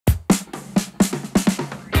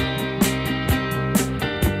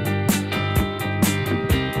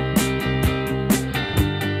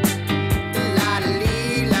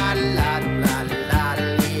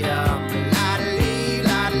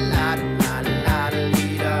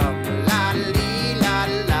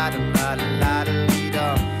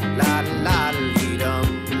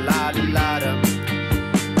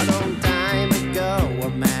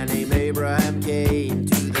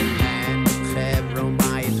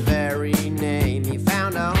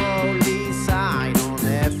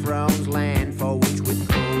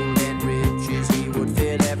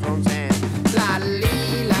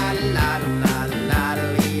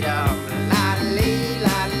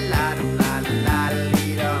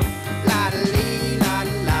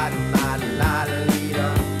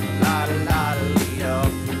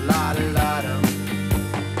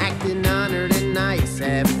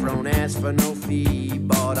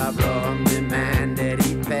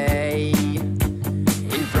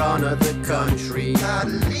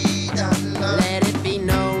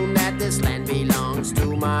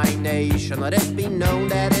nation. Let it be known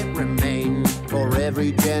that it remains for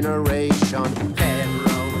every generation.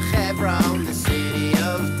 Hebron, Hebron, the city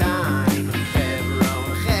of time.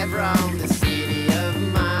 Hebron, Hebron, the city of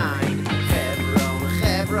mind. Hebron,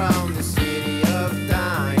 Hebron, the city of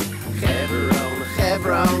time. Hebron,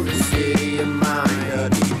 Hebron, the city of mind.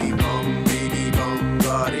 Da-dee-dee-bum, dee-dee-bum,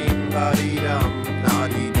 da-dee-dum, da-dee-dum,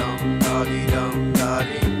 da-dee-dum, da-dee-dum,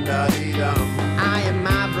 da-dee-dum, da-dee-dum. I am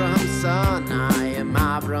Avram's son, I am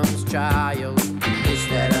Avram's child. This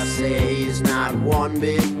that I say is not one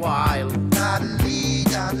bit wild.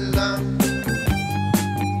 Da-da-dee-da-da-dum.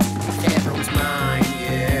 Hebron's mine,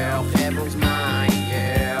 yeah, Hebron's mine,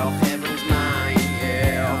 yeah, Hebron's mine,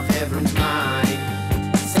 yeah, Hebron's mine.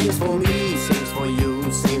 Sings for me, sings for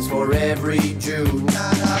you, sings for every Jew.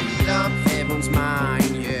 Da-da-dee-dum. Hebron's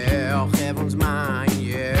mine, yeah, Hebron's mine,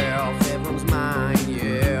 yeah, Hebron's mine,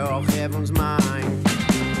 yeah, Hebron's mine.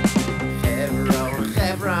 Hebron,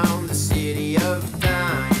 Hebron, the city of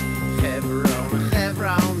time. Hebron,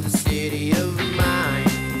 Hebron, the city of mind.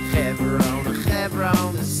 Hebron,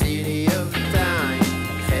 Hebron, the city of time.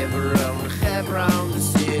 Hebron, Hebron, the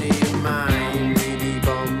city of mind.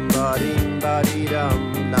 Dee-dee-bum, ba-dee,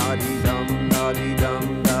 ba-dee-dum, da-dee-dum,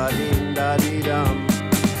 da-dee-dum, da-dee, da-dee-dum.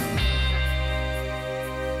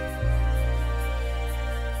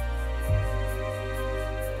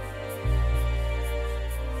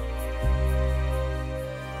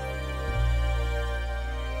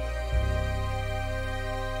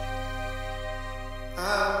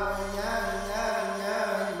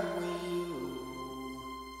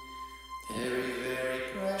 Very, very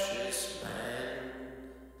precious man.